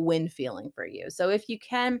having that win feeling for you. So if you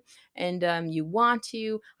can and you want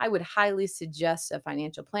to, I would highly suggest a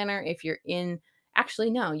financial planner. If you're in, actually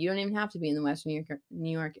no, you don't even have to be in the Western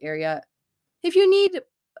New York area. If you need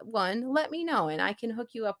one, let me know and I can hook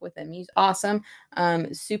you up with him. He's awesome.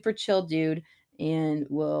 Super chill dude, and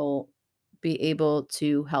will be able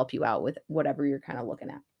to help you out with whatever you're kind of looking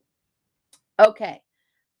at. Okay.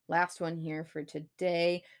 Last one here for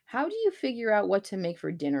today. How do you figure out what to make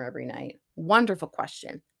for dinner every night? Wonderful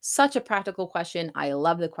question. Such a practical question. I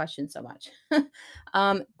love the question so much.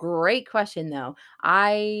 Great question, though.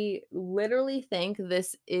 I literally think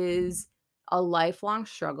this is a lifelong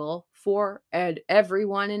struggle for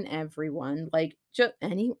everyone and everyone. Like, did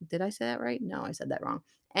I say that right? No, I said that wrong.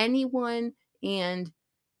 Anyone and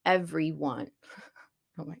everyone.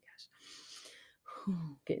 Oh my gosh.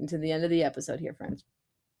 Getting to the end of the episode here, friends.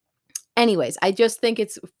 Anyways, I just think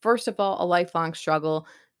it's, first of all, a lifelong struggle.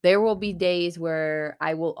 There will be days where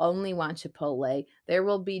I will only want Chipotle. There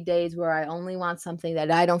will be days where I only want something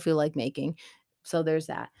that I don't feel like making. So there's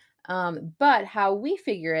that. But how we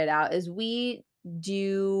figure it out is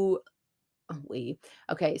do we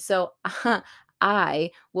okay, so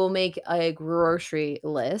I will make a grocery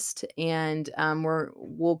list, and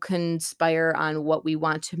we'll conspire on what we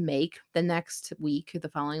want to make the next week, the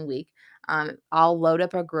following week. I'll load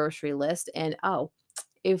up a grocery list, and oh,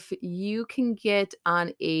 if you can get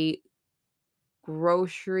on a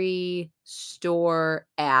grocery store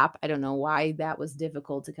app, I don't know why that was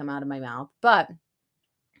difficult to come out of my mouth, but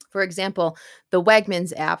for example, the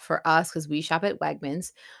Wegmans app for us, because we shop at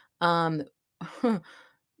Wegmans. Um,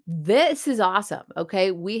 this is awesome.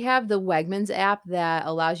 Okay. We have the Wegmans app that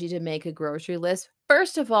allows you to make a grocery list.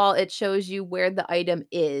 First of all, it shows you where the item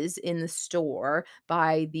is in the store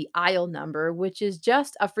by the aisle number, which is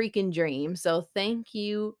just a freaking dream. So thank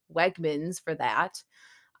you, Wegmans, for that.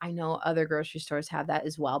 I know other grocery stores have that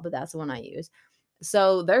as well, but that's the one I use.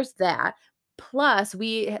 So there's that. Plus,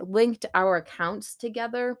 we linked our accounts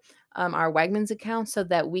together, our Wegmans account, so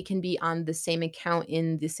that we can be on the same account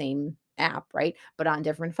in the same app, right? But on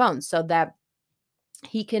different phones, so that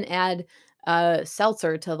he can add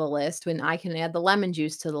seltzer to the list when I can add the lemon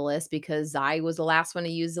juice to the list, because I was the last one to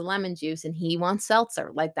use the lemon juice and he wants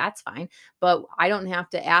seltzer. Like, that's fine. But I don't have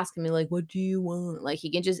to ask him, like, what do you want? Like,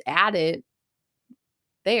 he can just add it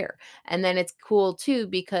there. And then it's cool too,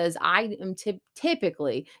 because I am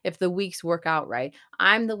typically, if the weeks work out right,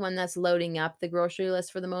 I'm the one that's loading up the grocery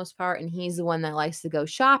list for the most part, and he's the one that likes to go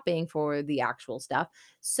shopping for the actual stuff.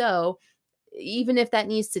 So even if that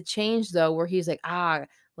needs to change though, where he's like,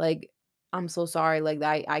 like, "I'm so sorry, like,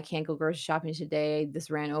 I can't go grocery shopping today. This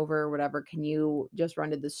ran over or whatever. Can you just run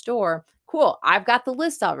to the store?" Cool. I've got the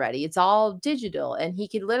list already. It's all digital. And he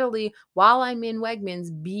could literally, while I'm in Wegmans,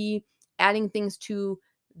 be adding things to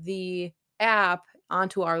the app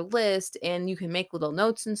onto our list. And you can make little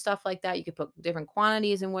notes and stuff like that. You could put different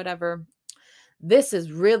quantities and whatever. This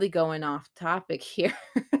is really going off topic here.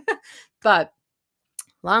 But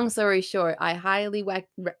long story short, I highly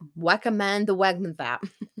recommend the Wegmans app.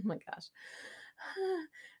 Oh my gosh.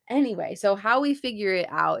 Anyway, so how we figure it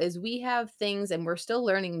out is we have things, and we're still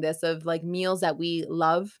learning this, of like meals that we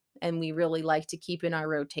love and we really like to keep in our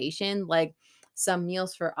rotation. Like some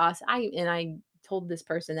meals for us, I told this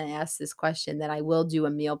person that asked this question that I will do a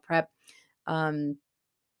meal prep um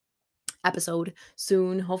episode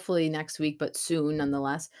soon, hopefully next week, but soon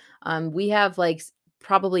nonetheless. We have like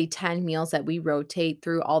probably 10 meals that we rotate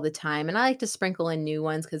through all the time. And I like to sprinkle in new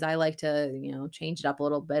ones because I like to, change it up a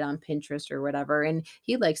little bit on Pinterest or whatever. And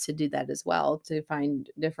he likes to do that as well, to find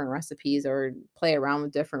different recipes or play around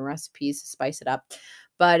with different recipes to spice it up.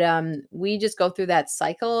 But we just go through that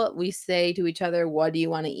cycle. We say to each other, "What do you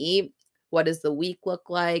want to eat? What does the week look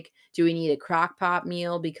like? Do we need a crock pot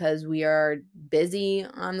meal because we are busy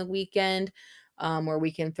on the weekend, where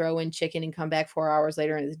we can throw in chicken and come back 4 hours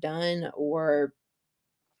later and it's done? Or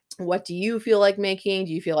what do you feel like making?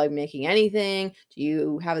 Do you feel like making anything? Do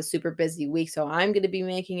you have a super busy week? So I'm going to be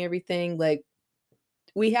making everything." Like,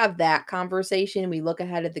 we have that conversation. We look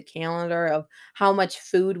ahead at the calendar of how much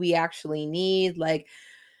food we actually need. Like,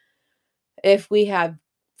 if we have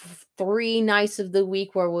 3 nights of the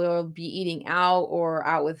week where we'll be eating out or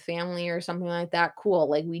out with family or something like that, cool.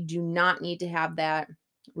 Like, we do not need to have that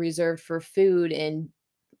reserved for food, and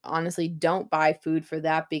honestly, don't buy food for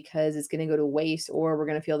that because it's gonna go to waste, or we're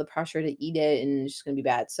gonna feel the pressure to eat it and it's just gonna be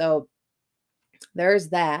bad. So, there's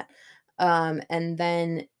that. And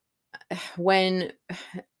then when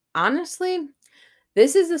honestly,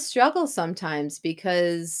 this is a struggle sometimes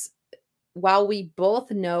because while we both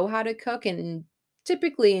know how to cook and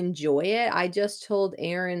typically enjoy it, I just told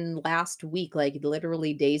Aaron last week, like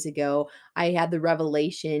literally days ago, I had the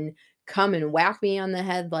revelation come and whack me on the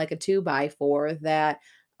head like a two by four that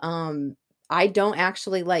um I don't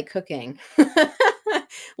actually like cooking.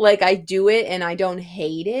 Like, I do it and I don't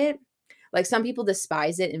hate it. Like, some people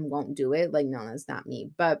despise it and won't do it. Like, no, that's not me.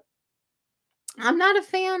 But I'm not a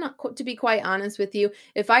fan, to be quite honest with you.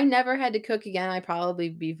 If I never had to cook again, I'd probably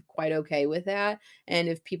be quite okay with that. And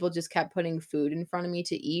if people just kept putting food in front of me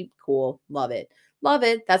to eat, cool, love it. Love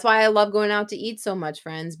it. That's why I love going out to eat so much,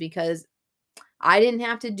 friends, because I didn't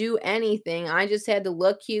have to do anything. I just had to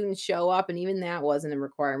look cute and show up, and even that wasn't a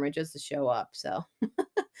requirement, just to show up. So,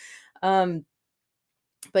 um,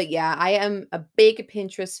 but yeah, I am a big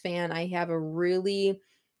Pinterest fan. I have a really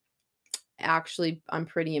actually, I'm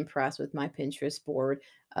pretty impressed with my Pinterest board.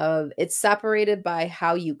 It's separated by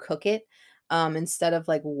how you cook it, instead of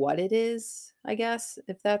like what it is, I guess,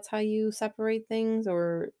 if that's how you separate things,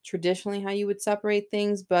 or traditionally how you would separate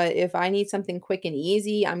things. But if I need something quick and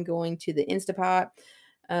easy, I'm going to the Instapot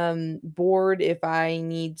board. If I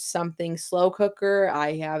need something slow cooker,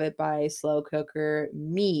 I have it by slow cooker,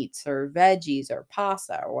 meats or veggies or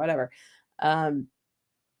pasta or whatever. Um,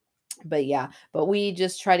 but yeah, but we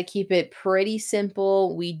just try to keep it pretty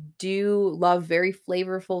simple. We do love very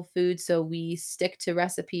flavorful food, so we stick to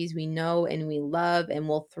recipes we know and we love, and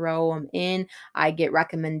we'll throw them in. I get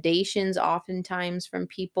recommendations oftentimes from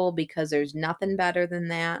people because there's nothing better than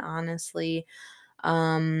that, honestly.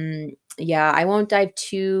 Yeah, I won't dive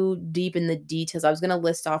too deep in the details. I was going to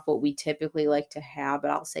list off what we typically like to have, but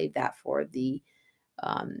I'll save that for the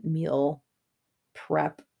meal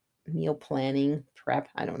prep, meal planning prep.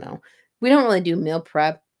 I don't know. We don't really do meal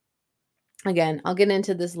prep. Again, I'll get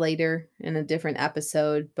into this later in a different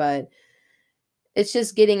episode, but it's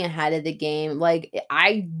just getting ahead of the game. Like,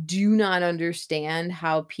 I do not understand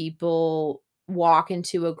how people walk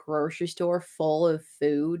into a grocery store full of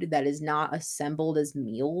food that is not assembled as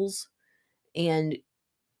meals and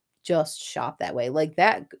just shop that way. Like,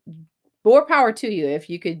 that, more power to you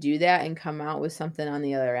if you could do that and come out with something on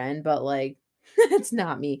the other end, but, like, it's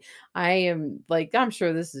not me. I am like, I'm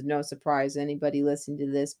sure this is no surprise to anybody listening to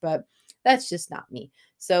this, but that's just not me.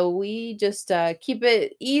 So we just, keep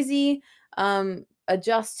it easy,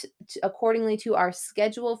 adjust accordingly to our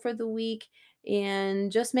schedule for the week,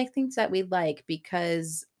 and just make things that we like,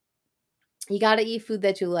 because you gotta eat food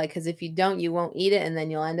that you like. Because if you don't, you won't eat it, and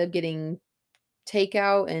then you'll end up getting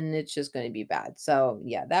takeout, and it's just gonna be bad. So,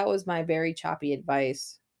 yeah, that was my very choppy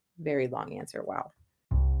advice. Very long answer, wow.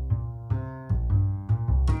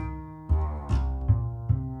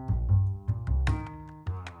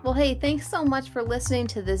 Well, Well, hey, thanks so much for listening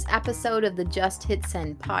to this episode of the Just Hit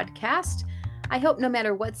Send podcast. I hope no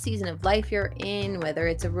matter what season of life you're in, whether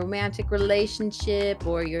it's a romantic relationship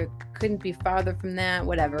or you couldn't be farther from that,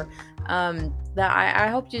 whatever, that I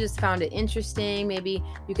hope you just found it interesting. Maybe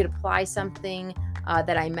you could apply something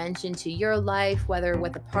that I mentioned to your life, whether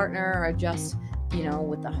with a partner or just,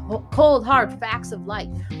 with the cold, hard facts of life.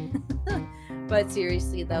 But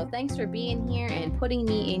seriously, though, thanks for being here and putting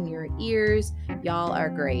me in your ears. Y'all are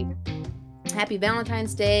great. Happy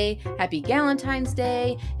Valentine's Day. Happy Galentine's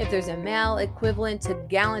Day. If there's a male equivalent to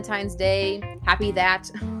Galentine's Day, happy that.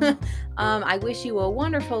 I wish you a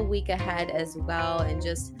wonderful week ahead as well. And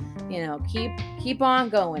just, keep on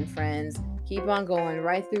going, friends. Keep on going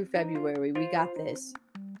right through February. We got this.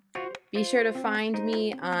 Be sure to find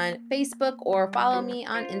me on Facebook or follow me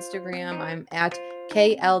on Instagram. I'm at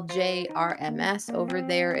KLJRMS over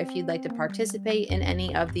there if you'd like to participate in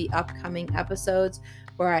any of the upcoming episodes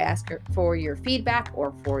where I ask for your feedback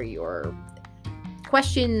or for your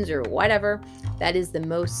questions or whatever. That is the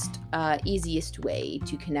most easiest way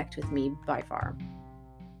to connect with me by far.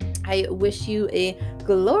 I wish you a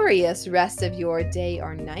glorious rest of your day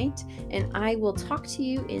or night, and I will talk to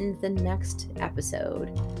you in the next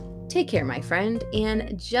episode. Take care, my friend,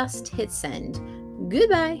 and just hit send.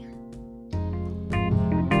 Goodbye.